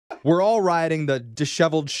We're all riding the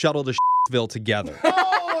disheveled shuttle to Shittsville together. Oh,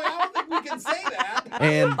 I don't think we can say that.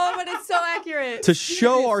 And Oh, but it's so accurate. to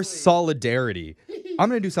show our Seriously. solidarity, I'm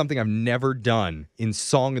going to do something I've never done in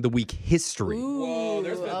Song of the Week history. Whoa,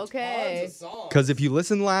 there's been okay. tons of songs. Because if you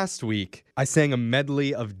listened last week, I sang a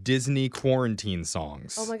medley of Disney quarantine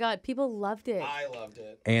songs. Oh my God, people loved it. I loved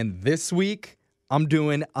it. And this week, I'm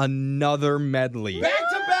doing another medley.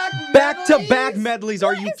 Back-to-back medleys.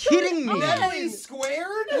 Are you kidding me? Medleys squared?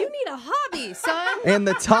 You need a hobby, son. And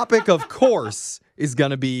the topic, of course, is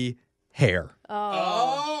going to be hair.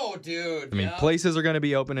 Oh, dude. I mean, places are going to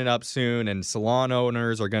be opening up soon, and salon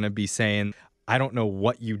owners are going to be saying, I don't know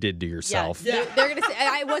what you did to yourself. Yeah, they're going to say,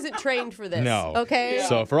 I wasn't trained for this. No. Okay? Yeah.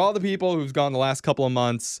 So for all the people who've gone the last couple of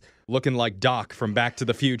months looking like Doc from Back to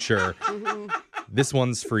the Future, this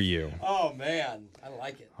one's for you. Oh, man. I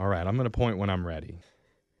like it. All right, I'm going to point when I'm ready.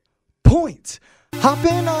 Point!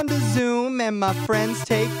 Hopping onto Zoom and my friends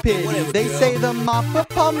take pity. Whatever, They girl. say the mop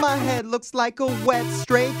upon my head looks like a wet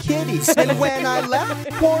stray kitty. And when I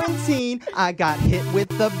left quarantine, I got hit with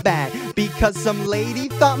the bat because some lady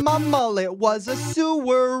thought my mullet was a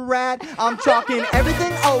sewer rat. I'm talking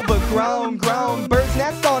everything overgrown, grown. Birds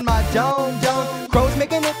nest on my dome. Crows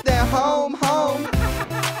making it their home.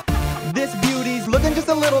 This beauty's looking just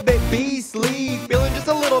a little bit beastly, feeling just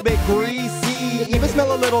a little bit greasy, even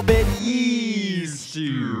smell a little bit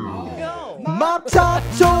yeasty. Go. Mop top,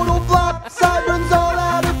 total flop, sideburns all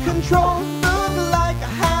out of control. Look like I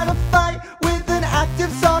had a fight with an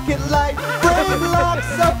active socket light. Frame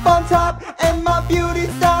locks up on top, and my beauty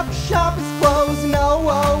stop shop is closed. No,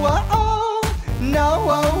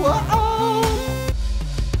 no.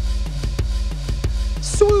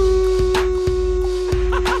 Swoop.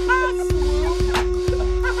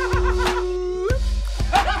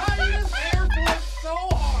 His hair flipped so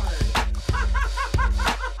hard.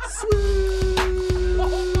 Oh,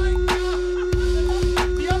 my God.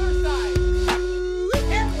 The other side.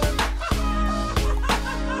 Hair flip.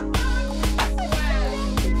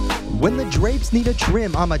 When the drapes need a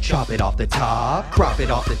trim, I'ma chop it off the top, crop it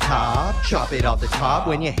off the top, chop it off the top.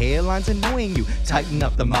 When your hairline's annoying you, tighten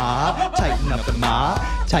up the mop, tighten up the mop,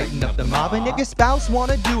 tighten up the mop. And if your spouse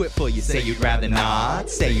wanna do it for you, say you'd rather not,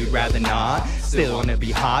 say you'd rather not. Still wanna be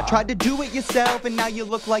hot, tried to do it yourself, and now you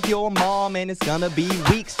look like your mom. And it's gonna be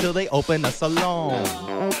weeks till they open a salon.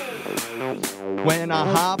 When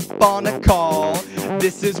I hop on a call,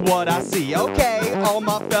 this is what I see. Okay, all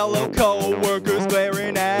my fellow co-workers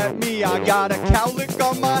glaring at me. I got a cowlick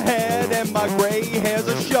on my head and my gray hairs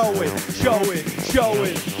are showing.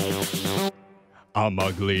 I'm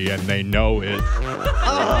ugly and they know it.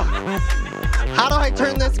 How do I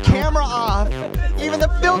turn this camera off? Even the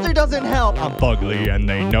filter doesn't help. I'm ugly and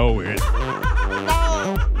they know it.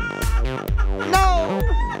 No!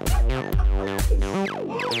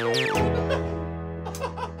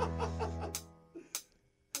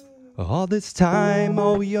 All this time,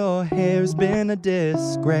 oh, your hair's been a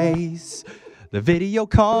disgrace. The video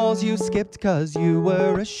calls you skipped 'cause you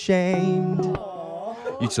were ashamed.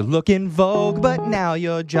 Used to look in vogue, but now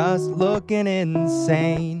you're just looking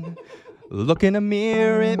insane. Look in a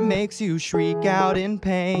mirror, it makes you shriek out in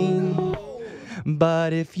pain.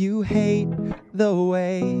 But if you hate the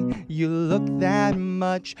way you look that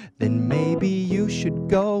much, then maybe you should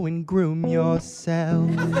go and groom yourself.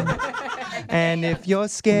 And if you're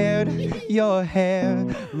scared your hair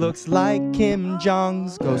looks like Kim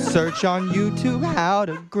Jong's, go search on YouTube how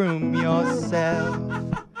to groom yourself.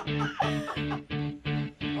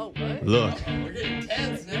 Oh, what? Look, We're getting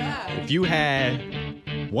tense now. if you had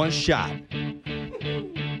one shot,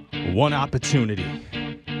 one opportunity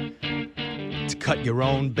to cut your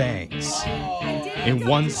own bangs in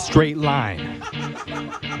one straight line,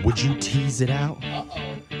 would you tease it out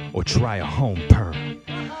or try a home perm?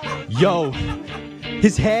 Yo,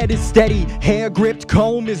 his head is steady, hair gripped,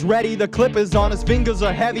 comb is ready. The clippers on his fingers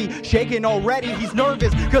are heavy, shaking already. He's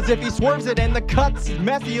nervous, cause if he swerves it and the cut's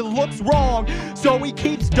messy, it looks wrong. So he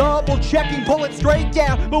keeps double checking, pull it straight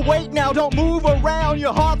down. But wait now, don't move around.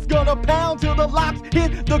 Your heart's gonna pound till the locks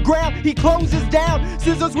hit the ground. He closes down,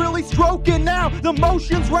 scissors really stroking now. The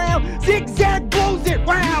motion's round, zigzag blows it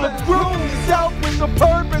round. Groom yourself with the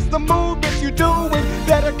purpose, the movements you're doing.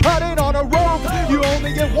 Better cut it on a rope, you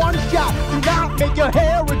only get one shot. Do not make your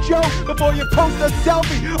hair a joke before you post a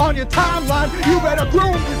selfie on your timeline. You better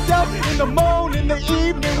groom yourself in the morning, in the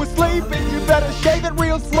evening with sleeping. You better shave it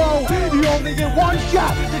real slow. You only get one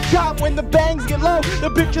shot to chop when the bangs get low. The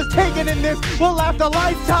pictures taken in this will last a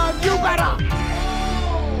lifetime. You better.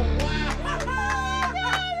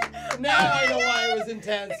 Now I know why it was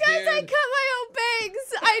intense, Guys, I dude. cut my own bangs.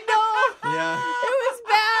 I know. Yeah. It was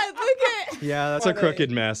bad. Look at Yeah, that's a Funny.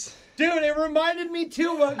 crooked mess. Dude, it reminded me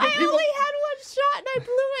too of the I people. only had one shot and I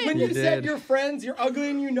blew it. When You you said did. your friends, you're ugly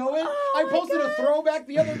and you know it. Oh I my posted a God. throwback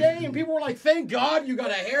the other day and people were like, thank God you got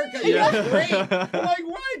a haircut. You look great. I'm like,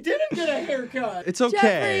 well, I didn't get a haircut. It's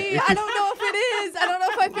okay. Jeffrey, I don't know if it is. I don't know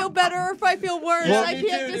if I feel better or if I feel worse. Yeah, I me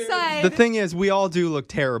can't too, dude. decide. The thing is, we all do look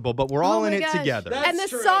terrible, but we're all Oh in my it gosh. together. That's and the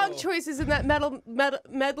true. song choices in that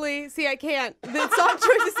medley, see, I can't. The song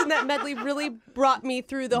choices in that medley really brought me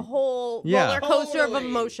through the whole Yeah. roller coaster of Totally.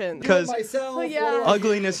 emotions. Because myself, Oh, yeah. what do I-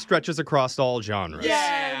 ugliness stretches across all genres.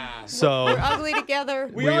 Yeah. We're So ugly together.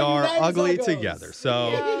 we are are united as ugly uggos. together. So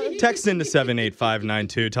Yeah. text into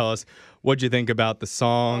 78592. Tell us what'd you think about the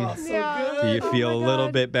song. Oh, so Yeah. good. Do you Oh feel my a little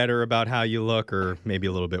God. bit better about how you look, or maybe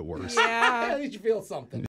a little bit worse? Yeah. At least you feel something.